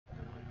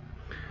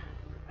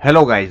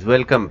Hello guys,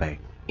 welcome back.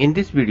 In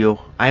this video,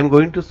 I am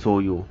going to show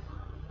you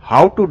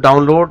how to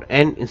download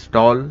and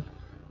install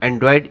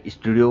Android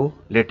Studio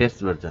latest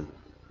version.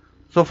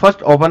 So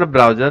first open a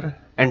browser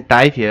and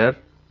type here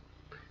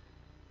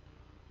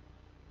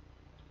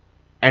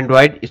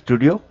Android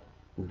Studio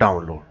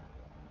download.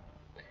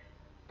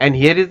 And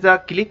here is the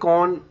click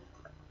on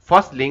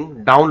first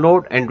link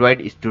download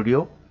Android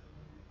Studio.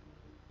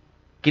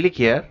 Click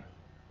here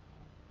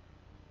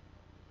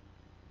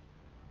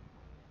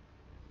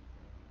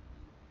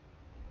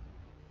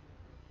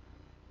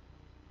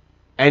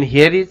and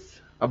here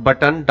is a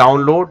button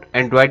download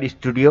Android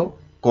Studio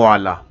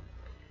Koala.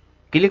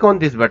 Click on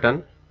this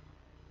button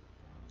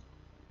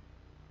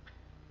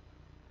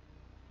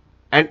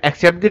and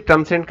accept the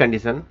terms and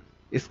condition.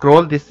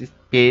 Scroll this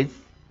page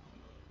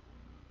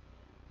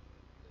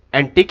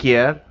and tick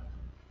here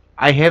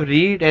I have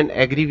read and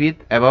agree with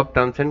above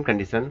terms and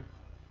condition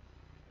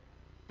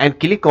and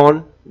click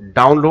on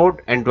download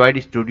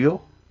Android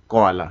Studio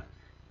Koala.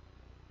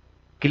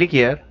 Click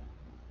here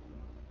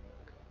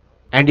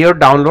and your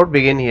download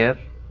begin here.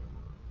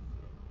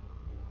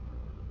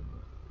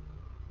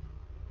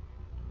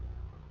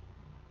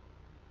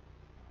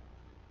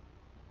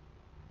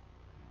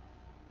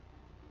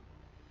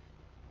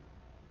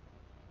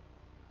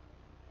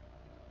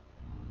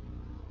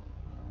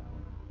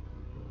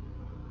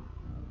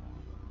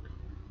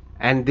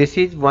 And this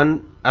is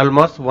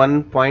almost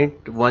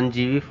 1.1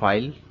 GB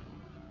file.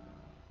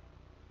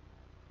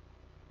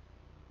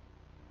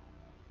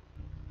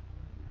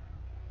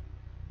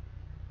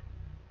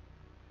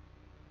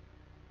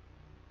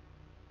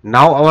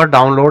 Now our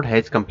download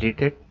has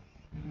completed.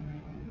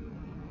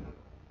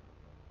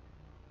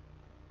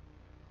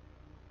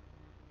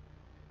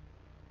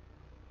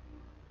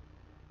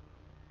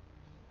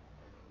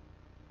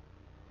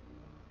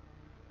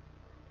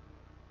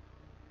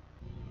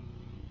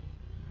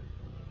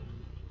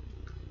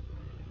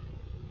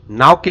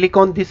 Now click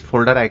on this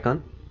folder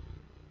icon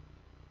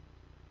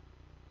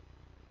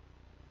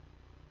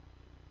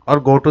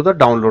or go to the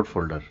download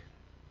folder.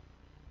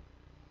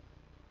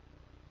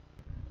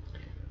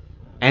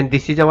 And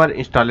this is our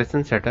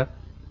installation setup.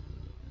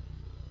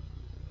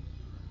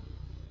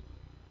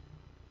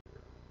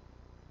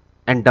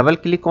 And double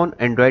click on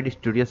Android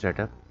Studio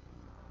setup.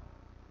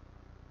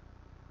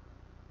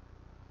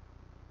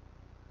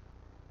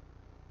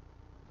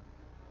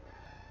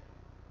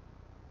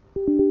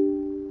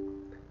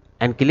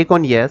 And click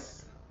on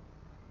yes.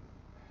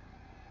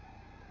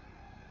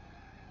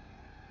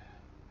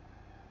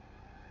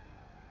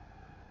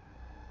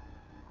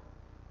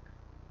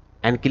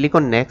 And click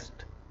on next.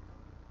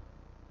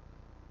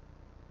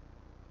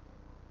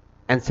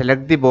 And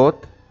select the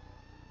both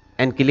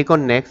and click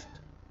on next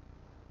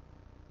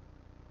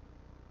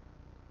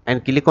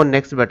and click on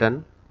next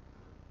button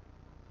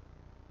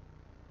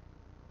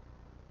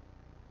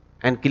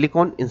and click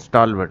on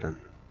install button.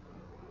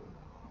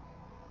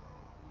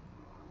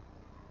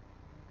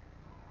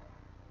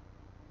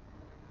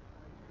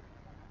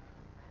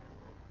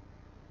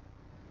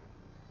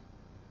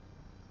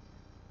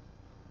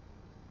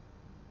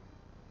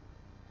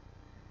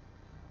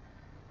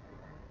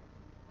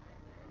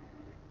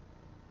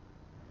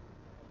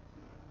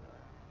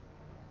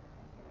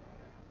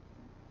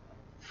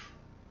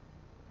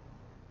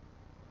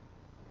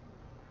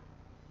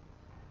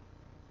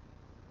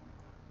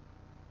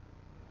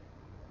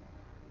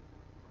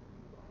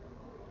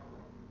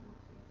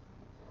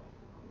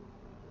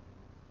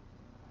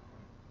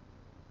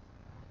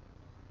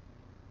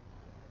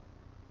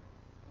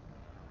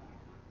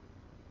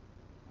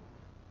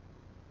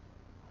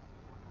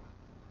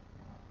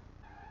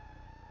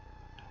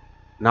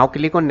 Now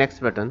click on next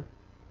button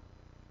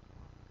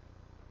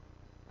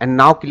and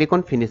now click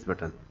on finish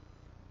button.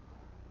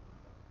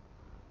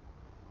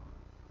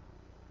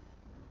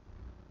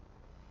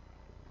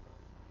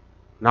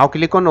 Now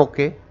click on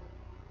OK.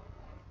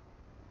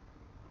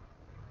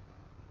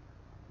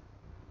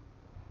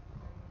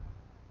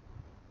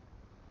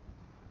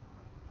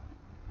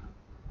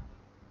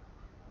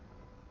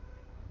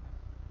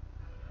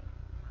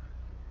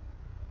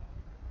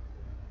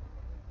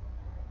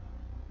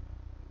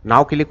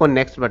 Now click on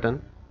next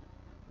button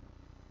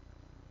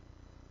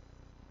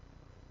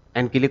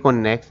and click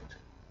on next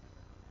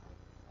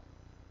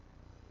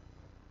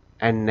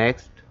and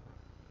next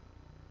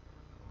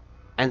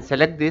and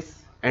select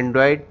this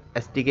Android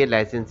SDK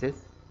licenses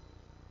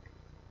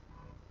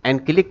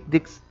and click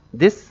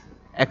this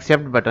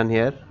accept button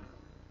here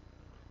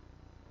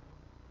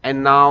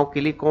and now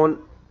click on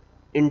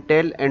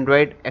Intel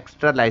Android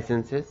extra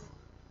licenses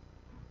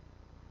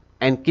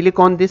and click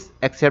on this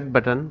accept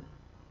button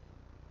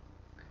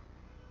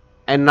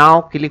and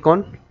now click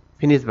on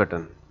finish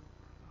button.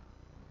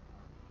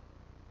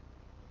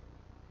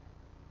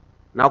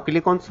 Now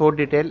click on show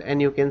detail and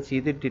you can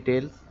see the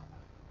details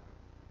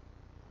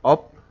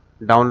of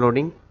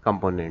downloading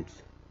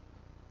components.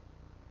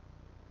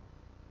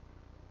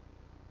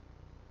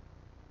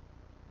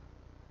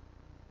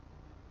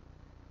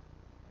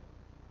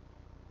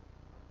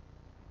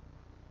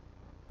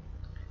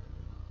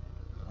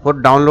 For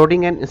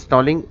downloading and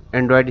installing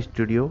Android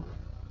Studio,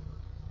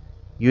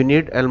 you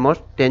need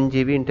almost 10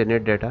 GB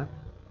internet data,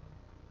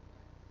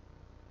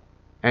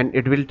 and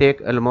it will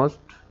take almost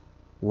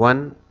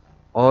 1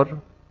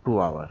 or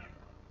 2 hours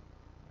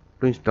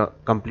to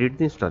complete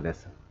the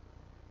installation.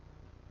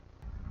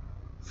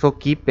 So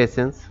keep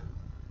patience.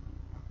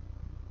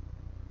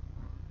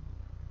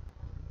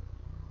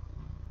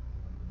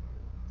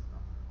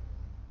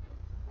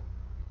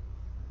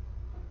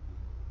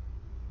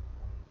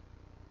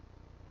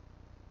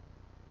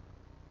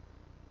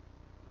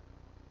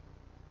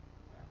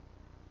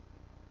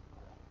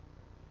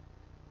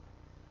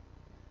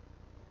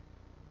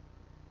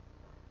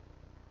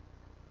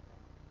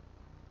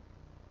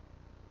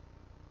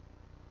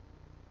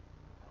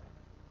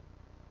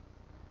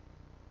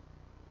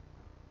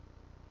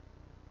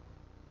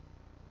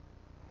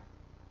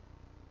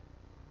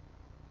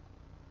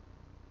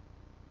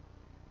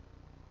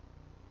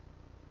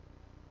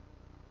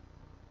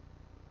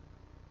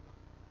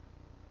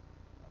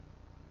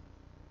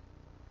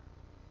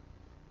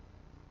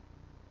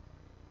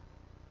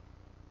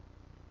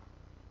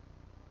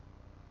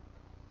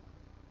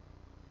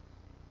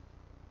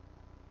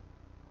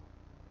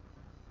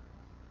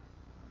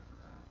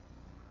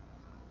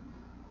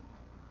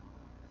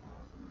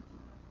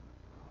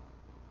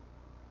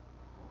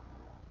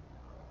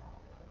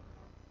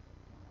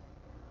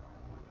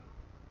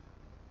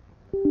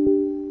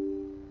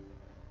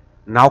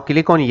 Now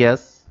click on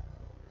yes.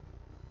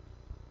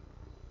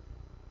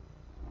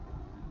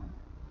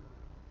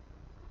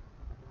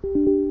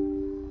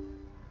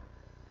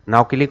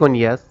 Now click on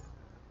yes.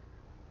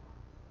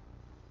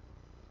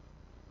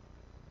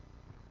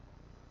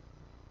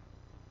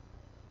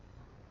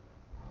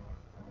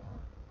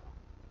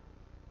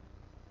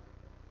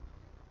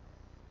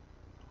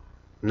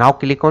 Now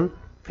click on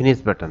finish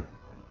button.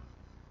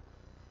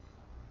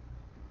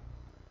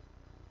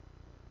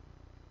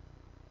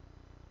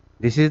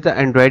 This is the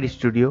Android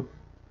Studio,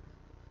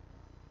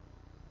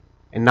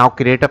 and now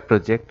create a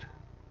project.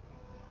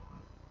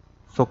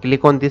 So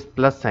click on this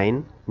plus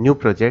sign, new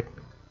project,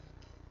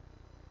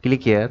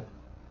 click here,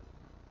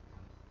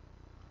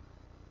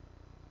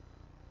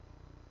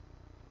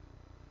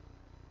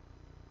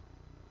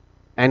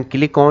 and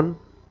click on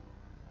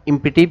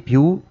empty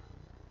view,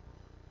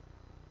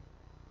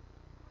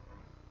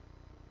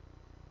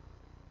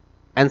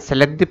 and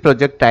select the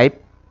project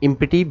type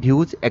empty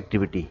views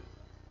activity.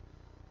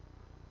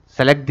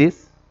 Select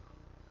this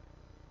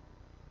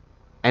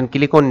and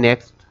click on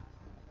next,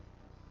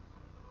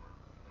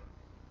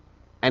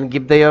 and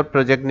give your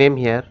project name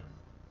here,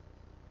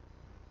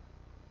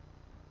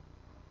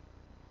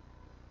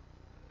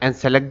 and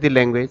select the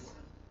language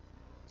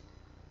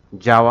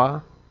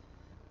Java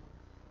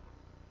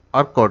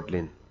or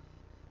Kotlin.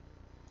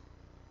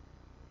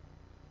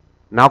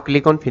 Now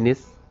click on finish,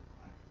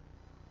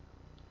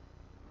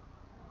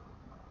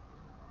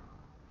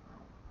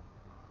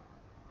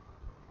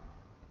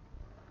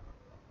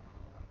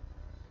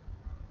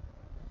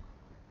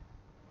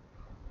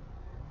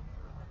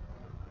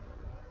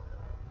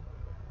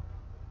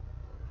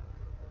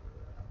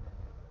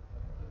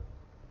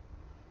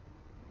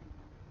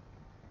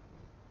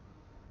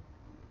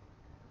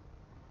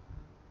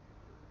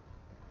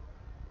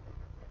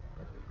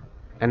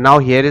 and now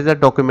here is the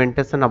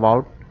documentation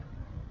about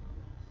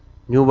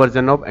new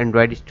version of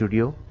Android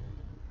Studio.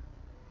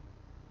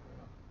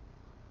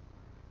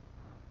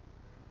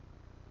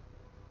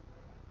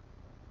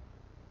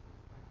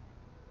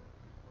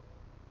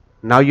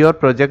 Now your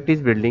project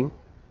is building,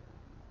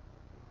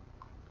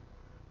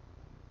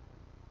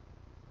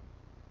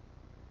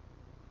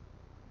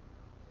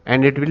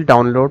 and it will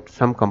download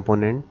some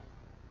component.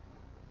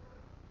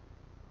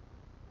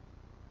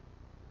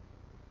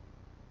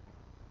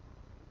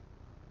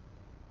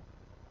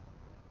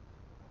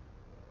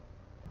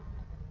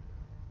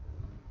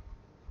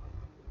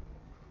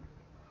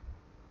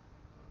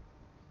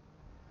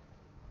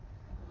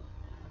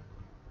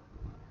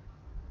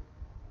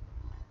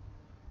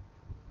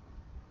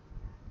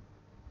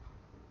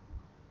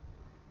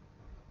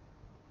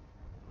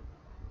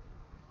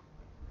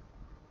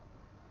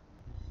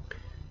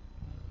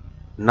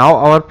 Now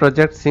our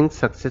project syncs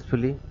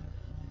successfully.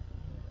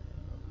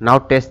 Now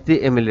test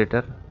the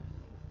emulator.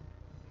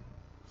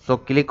 So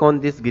click on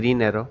this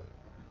green arrow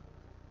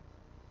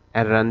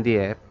and run the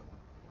app.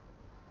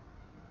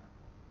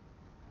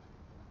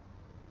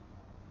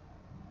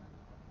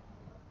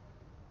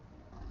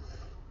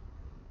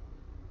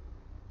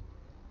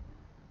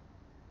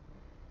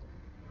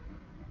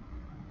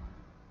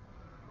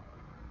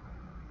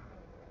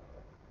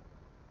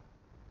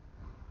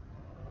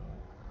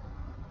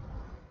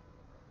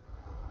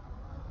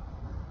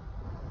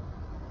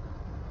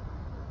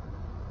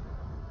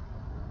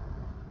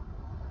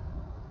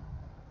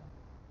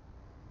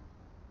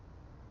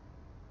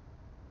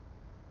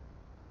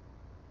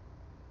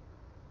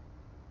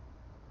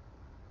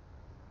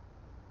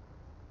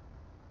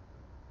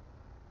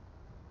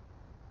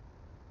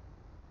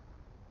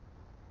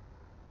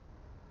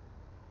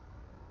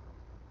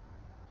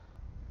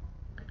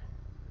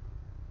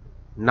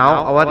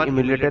 Now our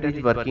emulator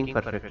is working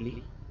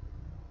perfectly.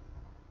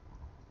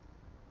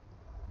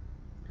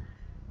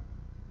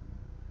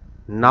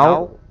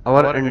 Now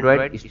our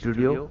Android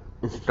Studio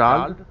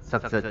installed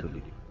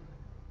successfully.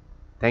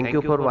 Thank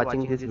you for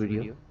watching this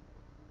video.